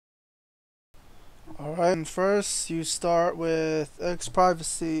Alright, and first you start with X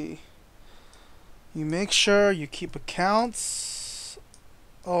privacy. You make sure you keep accounts.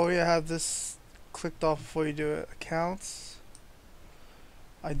 Oh, you have this clicked off before you do it. Accounts,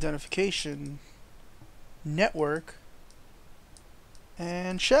 identification, network,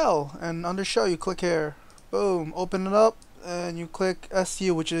 and shell. And under shell you click here. Boom, open it up and you click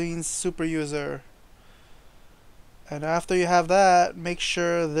SU, which means super user. And after you have that, make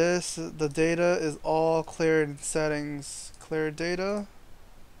sure the data is all cleared in settings. Clear data.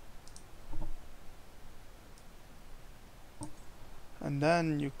 And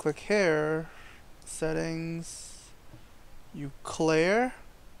then you click here, settings, you clear,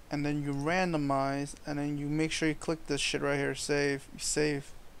 and then you randomize, and then you make sure you click this shit right here, save. You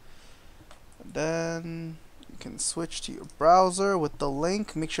save. And then you can switch to your browser with the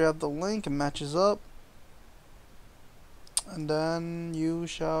link. Make sure you have the link, it matches up. And then you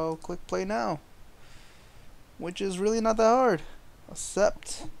shall click play now, which is really not that hard.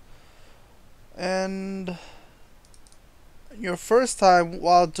 Accept. And your first time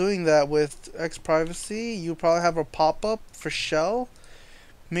while doing that with X privacy, you probably have a pop-up for shell.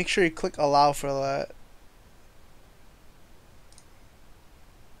 Make sure you click allow for that.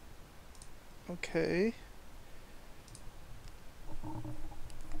 Okay.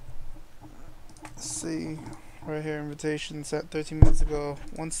 Let's see. Right here, invitation set 13 minutes ago.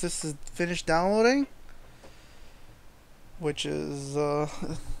 Once this is finished downloading, which is and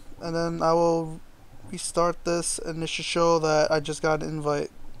then I will restart this, and it should show that I just got an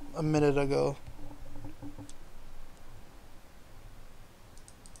invite a minute ago.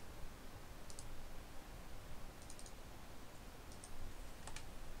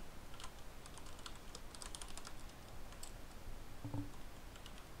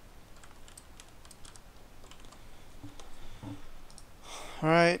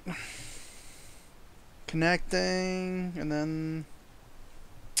 Alright, connecting, and then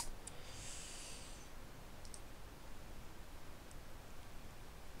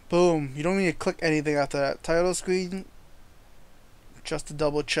boom. You don't need to click anything after that. Title screen, just to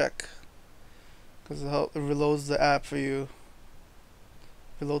double check, because it reloads the app for you.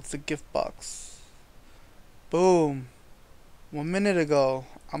 Reloads the gift box. Boom. 1 minute ago.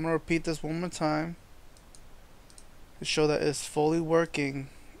 I'm gonna repeat this one more time to show that it's fully working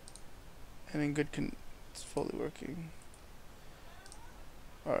and in good it's fully working.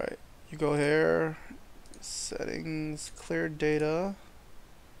 Alright, you go here, settings, clear data,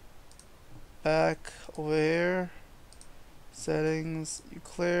 back over here, settings, you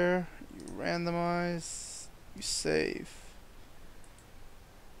clear, you randomize, you save.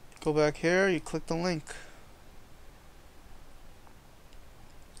 Go back here, you click the link.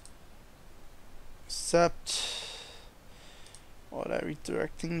 Accept. All that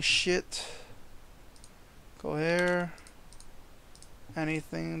redirecting shit. Go here.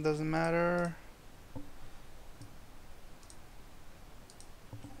 Anything, doesn't matter.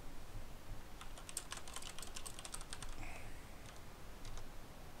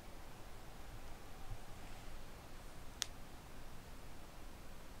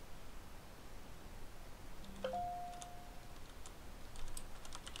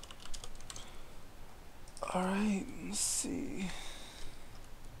 Alright, let's see.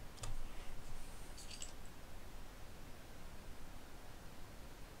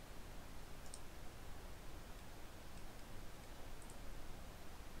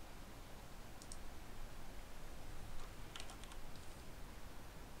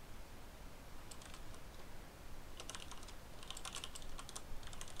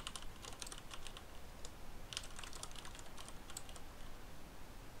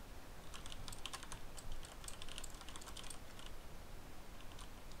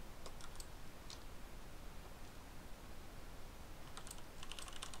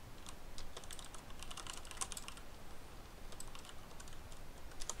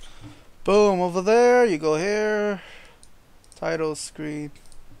 Boom, over there, you go here, title screen.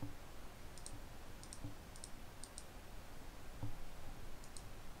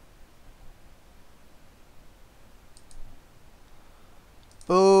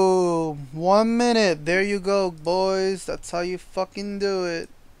 Boom, 1 minute, there you go, boys, that's how you fucking do it.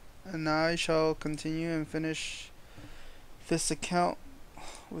 And now I shall continue and finish this account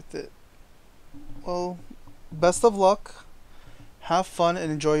with it. Well, best of luck. Have fun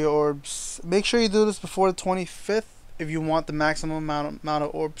and enjoy your orbs. Make sure you do this before the 25th if you want the maximum amount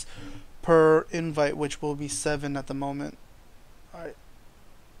of orbs per invite, which will be 7 at the moment. Alright.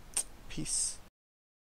 Peace.